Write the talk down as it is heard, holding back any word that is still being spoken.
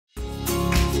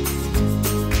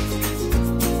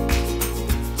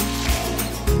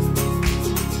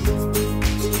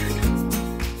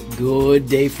Good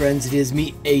day, friends. It is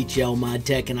me,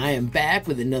 HLModTech, and I am back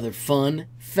with another fun,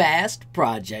 fast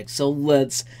project. So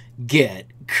let's get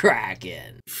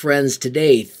cracking. Friends,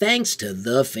 today, thanks to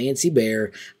the Fancy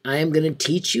Bear, I am going to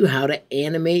teach you how to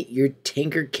animate your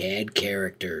Tinkercad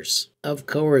characters. Of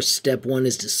course, step one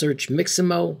is to search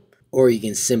Mixamo, or you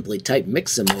can simply type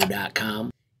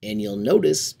Mixamo.com, and you'll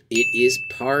notice it is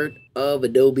part of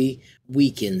Adobe.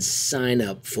 We can sign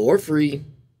up for free.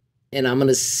 And I'm going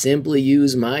to simply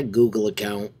use my Google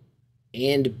account.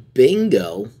 And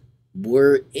bingo,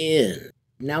 we're in.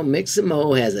 Now,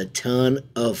 Mixamo has a ton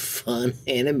of fun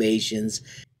animations.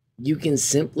 You can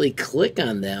simply click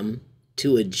on them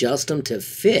to adjust them to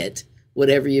fit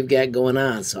whatever you've got going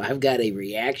on. So I've got a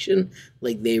reaction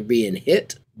like they're being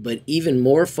hit. But even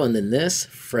more fun than this,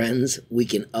 friends, we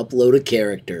can upload a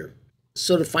character.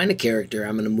 So to find a character,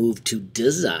 I'm going to move to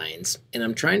Designs, and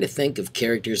I'm trying to think of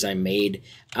characters I made.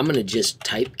 I'm going to just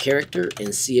type character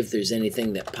and see if there's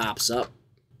anything that pops up.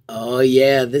 Oh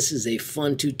yeah, this is a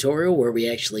fun tutorial where we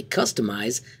actually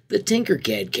customize the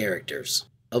Tinkercad characters.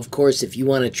 Of course, if you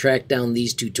want to track down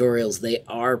these tutorials, they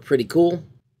are pretty cool,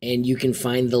 and you can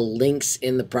find the links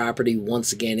in the property.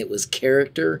 Once again, it was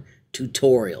Character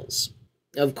Tutorials.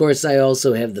 Of course, I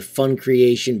also have the Fun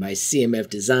Creation by CMF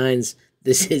Designs.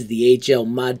 This is the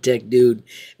HLModTech dude.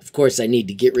 Of course, I need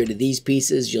to get rid of these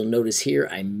pieces. You'll notice here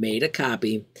I made a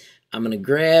copy. I'm going to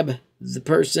grab the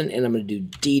person and I'm going to do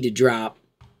D to drop.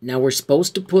 Now we're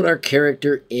supposed to put our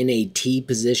character in a T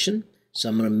position. So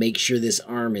I'm going to make sure this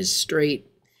arm is straight.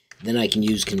 Then I can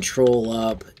use Control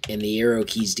up and the arrow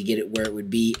keys to get it where it would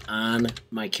be on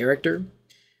my character.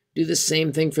 Do the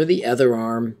same thing for the other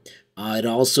arm. It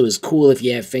also is cool if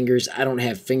you have fingers. I don't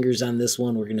have fingers on this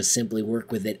one. We're going to simply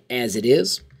work with it as it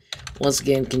is. Once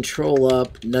again, Control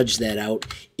up, nudge that out.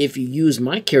 If you use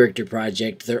my character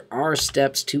project, there are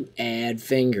steps to add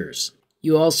fingers.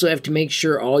 You also have to make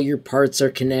sure all your parts are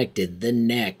connected. The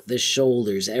neck, the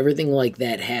shoulders, everything like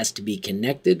that has to be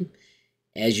connected.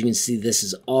 As you can see, this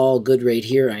is all good right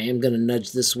here. I am going to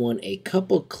nudge this one a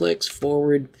couple clicks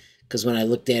forward, because when I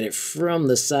looked at it from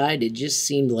the side, it just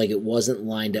seemed like it wasn't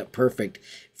lined up perfect.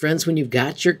 Friends, when you've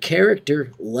got your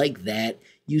character like that,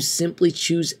 you simply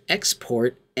choose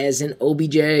Export as an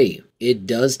OBJ. It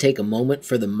does take a moment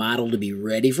for the model to be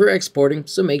ready for exporting,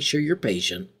 so make sure you're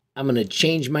patient. I'm going to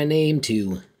change my name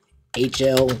to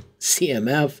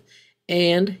HLCMF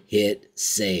and hit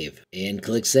Save. And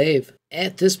click Save.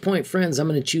 At this point, friends, I'm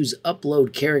going to choose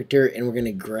Upload Character, and we're going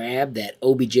to grab that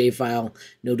OBJ file.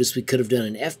 Notice we could have done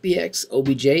an FBX,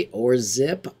 OBJ, or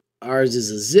zip. Ours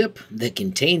is a zip that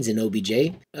contains an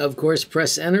OBJ. Of course,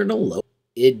 press Enter to load.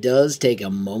 It does take a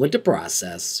moment to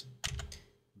process.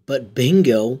 But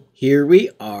bingo, here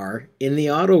we are in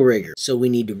the auto rigger. So we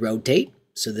need to rotate.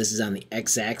 So this is on the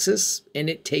X-axis, and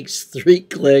it takes 3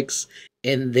 clicks.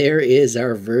 And there is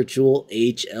our virtual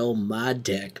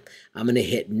HLModTech. I'm going to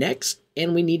hit Next,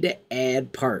 and we need to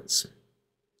add parts.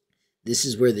 This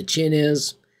is where the chin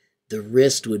is. The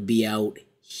wrist would be out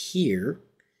here.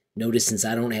 Notice since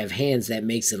I don't have hands, that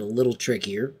makes it a little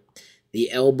trickier.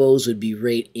 The elbows would be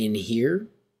right in here.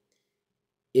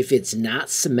 If it's not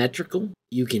symmetrical,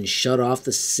 you can shut off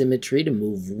the symmetry to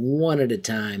move one at a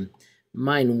time.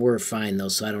 Mine were fine though,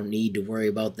 so I don't need to worry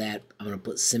about that. I'm going to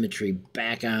put symmetry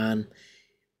back on.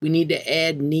 We need to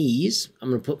add knees. I'm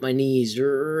going to put my knees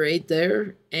right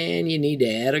there, and you need to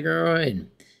add a groin.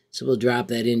 So we'll drop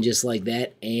that in just like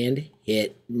that and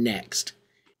hit Next.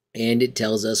 And it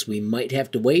tells us we might have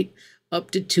to wait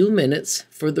up to 2 minutes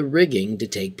for the rigging to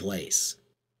take place.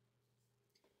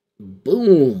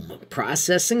 Boom!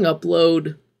 Processing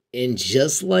upload. And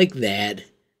just like that,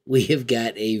 we have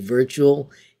got a virtual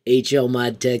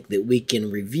HLModTech that we can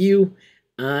review.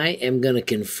 I am going to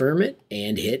confirm it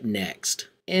and hit Next.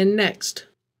 And Next.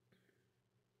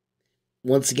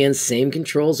 Once again, same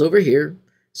controls over here.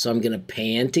 So I'm going to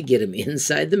pan to get them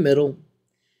inside the middle.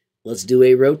 Let's do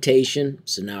a rotation.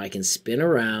 So now I can spin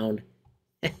around.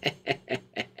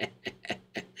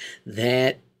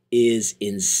 That is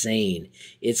insane.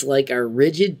 It's like our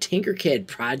rigid Tinkercad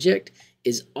project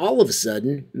is all of a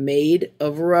sudden made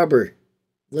of rubber.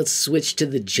 Let's switch to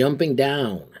the jumping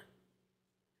down.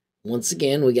 Once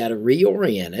again, we got to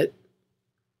reorient it.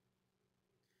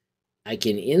 I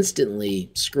can instantly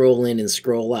scroll in and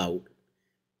scroll out.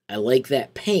 I like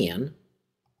that pan.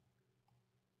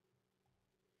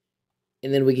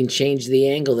 And then we can change the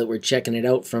angle that we're checking it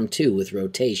out from too with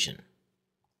rotation.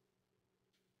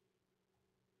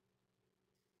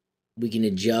 We can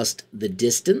adjust the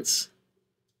distance.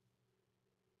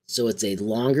 So it's a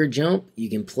longer jump. You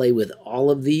can play with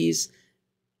all of these.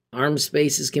 Arm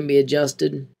spaces can be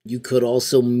adjusted. You could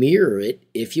also mirror it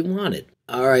if you wanted.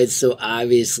 Alright, so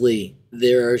obviously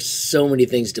there are so many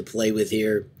things to play with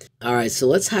here. Alright, so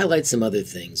let's highlight some other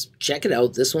things. Check it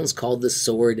out. This one's called the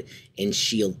Sword and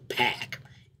Shield Pack.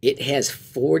 It has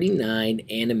 49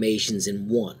 animations in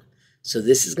one. So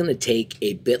this is going to take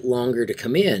a bit longer to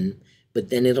come in, but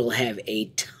then it'll have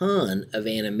a ton of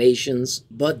animations.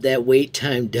 But that wait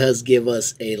time does give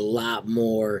us a lot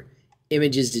more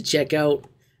images to check out.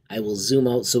 I will zoom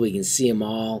out so we can see them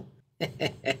all.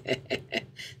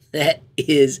 That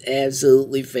is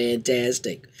absolutely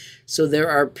fantastic. So there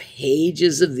are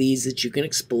pages of these that you can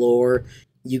explore.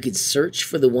 You could search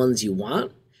for the ones you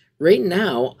want. Right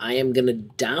now, I am going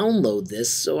to download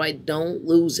this so I don't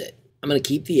lose it. I'm going to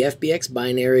keep the FBX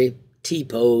binary,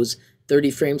 T-pose,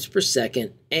 30 frames per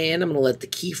second, and I'm going to let the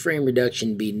keyframe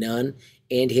reduction be none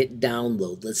and hit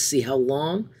download. Let's see how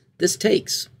long this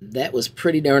takes. That was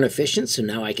pretty darn efficient, so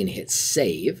now I can hit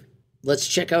save. Let's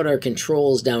check out our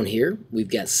controls down here.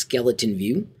 We've got skeleton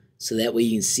view, so that way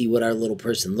you can see what our little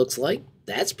person looks like.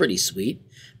 That's pretty sweet.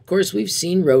 Of course, we've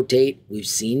seen rotate, we've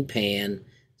seen pan,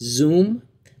 zoom.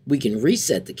 We can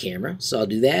reset the camera, so I'll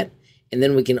do that. And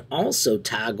then we can also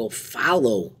toggle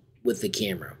follow with the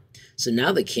camera. So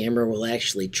now the camera will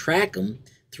actually track them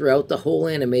throughout the whole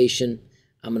animation.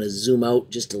 I'm going to zoom out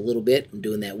just a little bit. I'm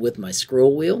doing that with my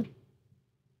scroll wheel.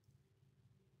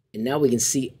 And now we can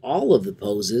see all of the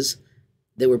poses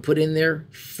that were put in there,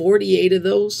 48 of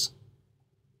those.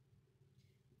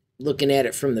 Looking at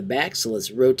it from the back, so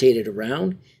let's rotate it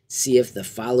around, see if the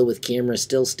follow with camera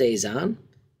still stays on.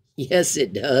 Yes,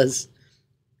 it does.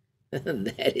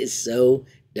 That is so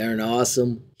darn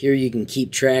awesome. Here you can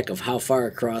keep track of how far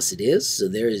across it is. So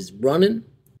there is running,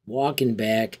 walking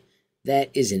back. That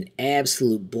is an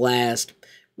absolute blast.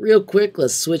 Real quick,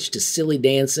 let's switch to silly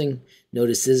dancing.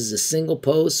 Notice this is a single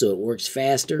pose, so it works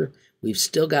faster. We've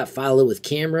still got follow with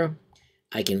camera.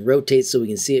 I can rotate so we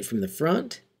can see it from the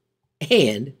front.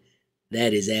 And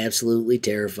that is absolutely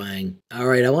terrifying. All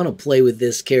right, I want to play with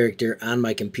this character on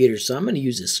my computer, so I'm going to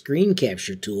use a screen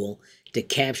capture tool to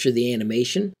capture the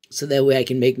animation, so that way I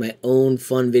can make my own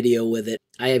fun video with it.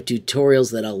 I have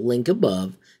tutorials that I'll link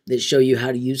above that show you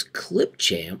how to use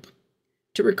Clipchamp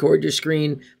to record your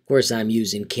screen. Of course, I'm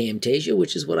using Camtasia,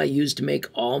 which is what I use to make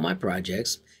all my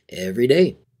projects every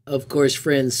day. Of course,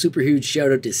 friends, super huge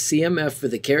shout out to CMF for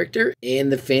the character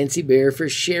and the Fancy Bear for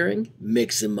sharing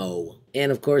Mixamo.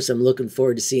 And of course, I'm looking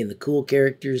forward to seeing the cool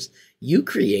characters you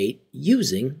create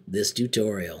using this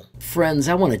tutorial. Friends,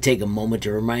 I want to take a moment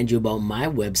to remind you about my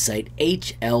website,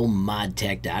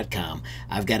 HLModTech.com.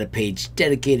 I've got a page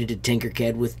dedicated to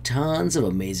Tinkercad with tons of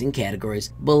amazing categories.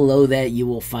 Below that, you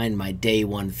will find my day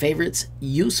one favorites,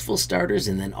 useful starters,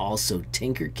 and then also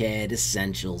Tinkercad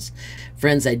essentials.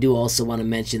 Friends, I do also want to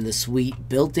mention the sweet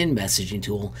built-in messaging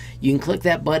tool. You can click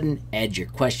that button, add your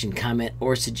question, comment,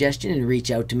 or suggestion, and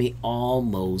reach out to me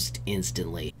almost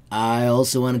instantly. I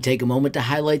also want to take a moment to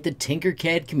highlight the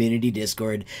Tinkercad Community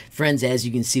Discord. Friends, as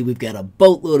you can see, we've got a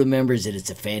boatload of members, and it's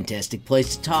a fantastic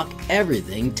place to talk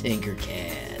everything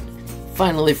Tinkercad.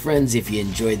 Finally, friends, if you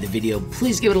enjoyed the video,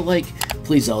 please give it a like.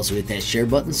 Please also hit that share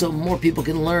button so more people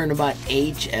can learn about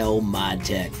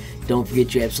HLModTech. Don't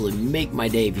forget, you absolutely make my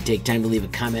day if you take time to leave a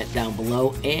comment down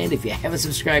below. And if you haven't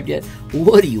subscribed yet,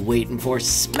 what are you waiting for?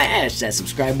 Smash that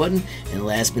subscribe button. And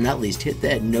last but not least, hit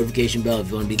that notification bell if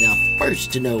you want to be the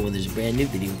first to know when there's a brand new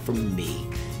video from me,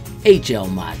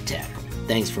 HLModTech.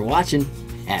 Thanks for watching.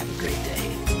 Have a great day.